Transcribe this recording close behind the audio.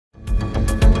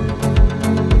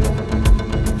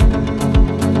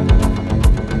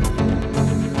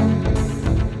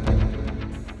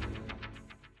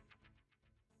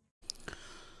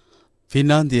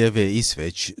Finlandiya ve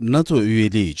İsveç, NATO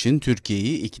üyeliği için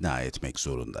Türkiye'yi ikna etmek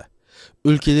zorunda.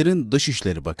 Ülkelerin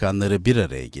Dışişleri Bakanları bir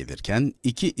araya gelirken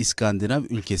iki İskandinav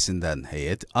ülkesinden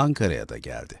heyet Ankara'ya da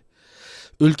geldi.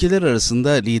 Ülkeler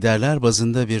arasında liderler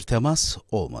bazında bir temas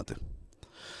olmadı.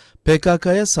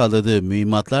 PKK'ya sağladığı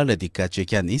mühimmatlarla dikkat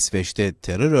çeken İsveç'te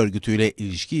terör örgütüyle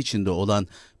ilişki içinde olan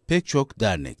pek çok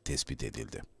dernek tespit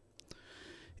edildi.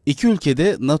 İki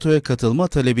ülkede NATO'ya katılma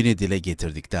talebini dile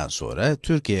getirdikten sonra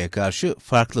Türkiye'ye karşı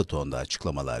farklı tonda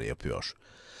açıklamalar yapıyor.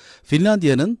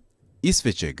 Finlandiya'nın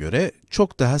İsveç'e göre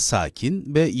çok daha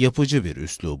sakin ve yapıcı bir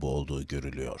üslubu olduğu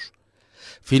görülüyor.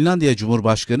 Finlandiya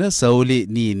Cumhurbaşkanı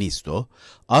Sauli Niinisto,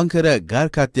 Ankara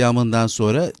Gar katliamından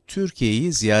sonra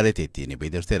Türkiye'yi ziyaret ettiğini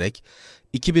belirterek,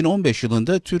 2015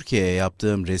 yılında Türkiye'ye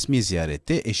yaptığım resmi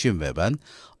ziyarette eşim ve ben,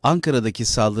 Ankara'daki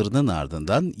saldırının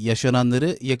ardından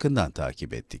yaşananları yakından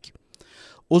takip ettik.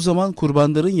 O zaman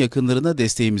kurbanların yakınlarına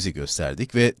desteğimizi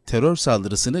gösterdik ve terör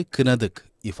saldırısını kınadık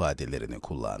ifadelerini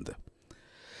kullandı.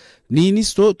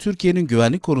 Niinisto, Türkiye'nin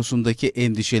güvenlik konusundaki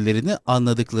endişelerini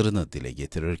anladıklarını dile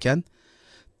getirirken,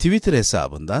 Twitter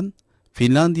hesabından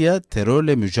Finlandiya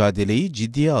terörle mücadeleyi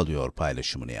ciddiye alıyor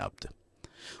paylaşımını yaptı.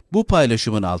 Bu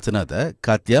paylaşımın altına da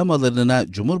katliam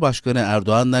alanına Cumhurbaşkanı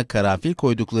Erdoğan'la karanfil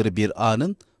koydukları bir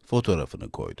anın fotoğrafını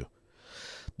koydu.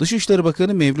 Dışişleri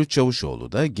Bakanı Mevlüt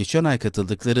Çavuşoğlu da geçen ay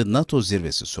katıldıkları NATO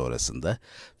zirvesi sonrasında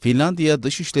Finlandiya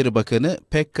Dışişleri Bakanı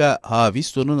Pekka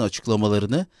Haavisto'nun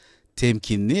açıklamalarını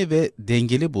temkinli ve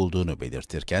dengeli bulduğunu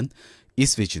belirtirken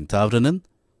İsveç'in tavrının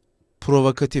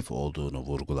provokatif olduğunu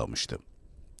vurgulamıştı.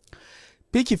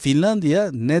 Peki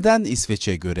Finlandiya neden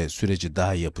İsveç'e göre süreci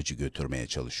daha yapıcı götürmeye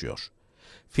çalışıyor?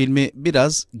 Filmi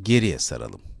biraz geriye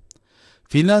saralım.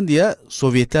 Finlandiya,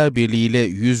 Sovyetler Birliği ile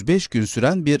 105 gün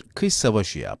süren bir kış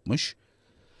savaşı yapmış,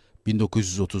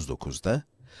 1939'da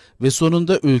ve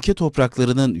sonunda ülke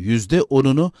topraklarının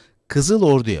 %10'unu Kızıl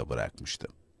Ordu'ya bırakmıştı.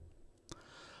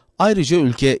 Ayrıca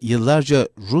ülke yıllarca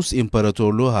Rus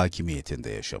İmparatorluğu hakimiyetinde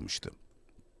yaşamıştı.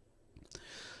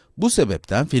 Bu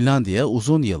sebepten Finlandiya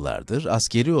uzun yıllardır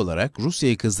askeri olarak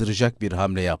Rusya'yı kızdıracak bir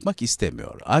hamle yapmak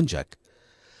istemiyor. Ancak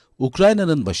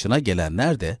Ukrayna'nın başına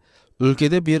gelenler de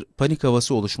ülkede bir panik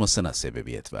havası oluşmasına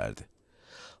sebebiyet verdi.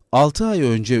 6 ay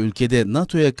önce ülkede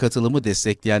NATO'ya katılımı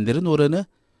destekleyenlerin oranı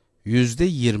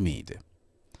 %20 idi.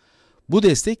 Bu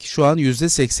destek şu an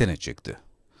 %80'e çıktı.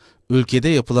 Ülkede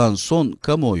yapılan son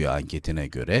kamuoyu anketine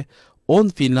göre 10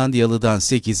 Finlandiyalı'dan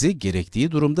 8'i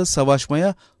gerektiği durumda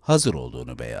savaşmaya hazır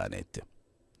olduğunu beyan etti.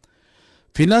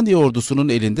 Finlandiya ordusunun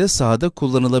elinde sahada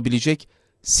kullanılabilecek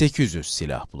 800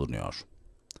 silah bulunuyor.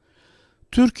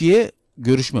 Türkiye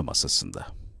görüşme masasında.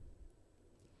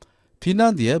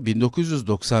 Finlandiya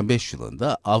 1995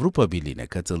 yılında Avrupa Birliği'ne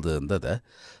katıldığında da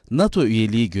NATO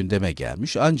üyeliği gündeme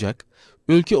gelmiş ancak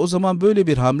ülke o zaman böyle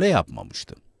bir hamle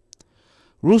yapmamıştı.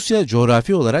 Rusya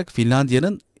coğrafi olarak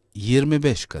Finlandiya'nın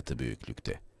 25 katı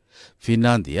büyüklükte.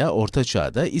 Finlandiya, Orta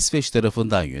Çağ'da İsveç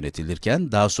tarafından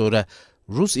yönetilirken daha sonra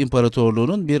Rus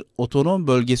İmparatorluğu'nun bir otonom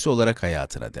bölgesi olarak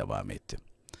hayatına devam etti.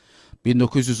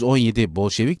 1917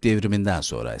 Bolşevik devriminden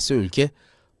sonra ise ülke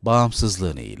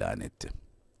bağımsızlığını ilan etti.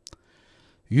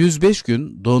 105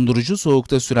 gün dondurucu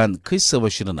soğukta süren kış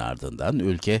savaşının ardından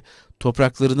ülke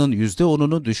topraklarının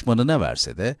 %10'unu düşmanına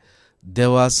verse de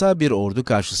devasa bir ordu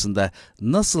karşısında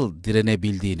nasıl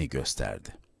direnebildiğini gösterdi.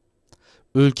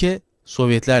 Ülke,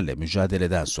 Sovyetlerle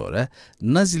mücadeleden sonra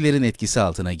Nazilerin etkisi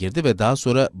altına girdi ve daha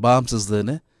sonra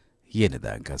bağımsızlığını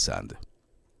yeniden kazandı.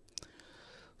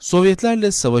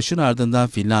 Sovyetlerle savaşın ardından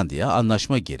Finlandiya,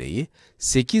 anlaşma gereği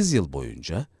 8 yıl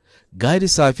boyunca gayri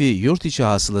safi yurt içi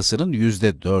hasılasının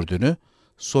 %4'ünü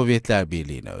Sovyetler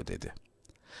Birliği'ne ödedi.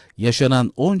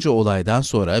 Yaşanan onca olaydan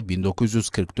sonra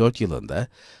 1944 yılında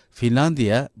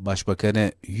Finlandiya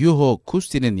Başbakanı Juho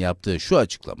Kusti'nin yaptığı şu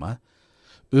açıklama,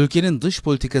 ülkenin dış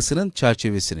politikasının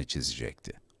çerçevesini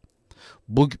çizecekti.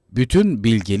 Bu bütün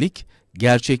bilgelik,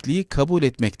 gerçekliği kabul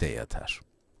etmekte yatar.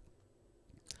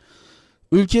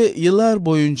 Ülke yıllar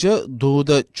boyunca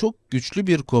doğuda çok güçlü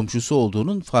bir komşusu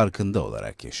olduğunun farkında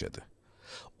olarak yaşadı.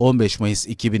 15 Mayıs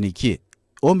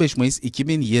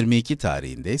 2022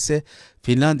 tarihinde ise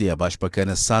Finlandiya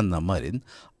Başbakanı Sanna Marin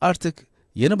artık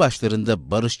yanı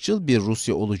başlarında barışçıl bir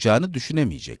Rusya olacağını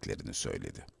düşünemeyeceklerini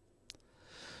söyledi.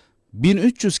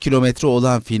 1300 kilometre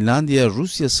olan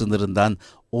Finlandiya-Rusya sınırından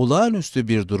olağanüstü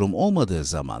bir durum olmadığı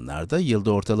zamanlarda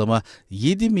yılda ortalama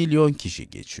 7 milyon kişi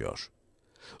geçiyor.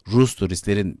 Rus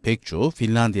turistlerin pek çoğu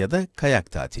Finlandiya'da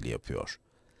kayak tatili yapıyor.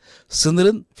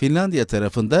 Sınırın Finlandiya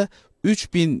tarafında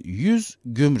 3100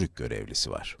 gümrük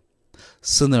görevlisi var.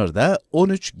 Sınırda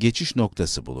 13 geçiş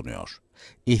noktası bulunuyor.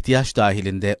 İhtiyaç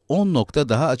dahilinde 10 nokta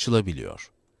daha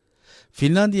açılabiliyor.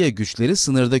 Finlandiya güçleri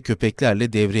sınırda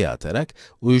köpeklerle devreye atarak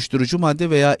uyuşturucu madde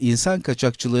veya insan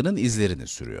kaçakçılığının izlerini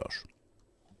sürüyor.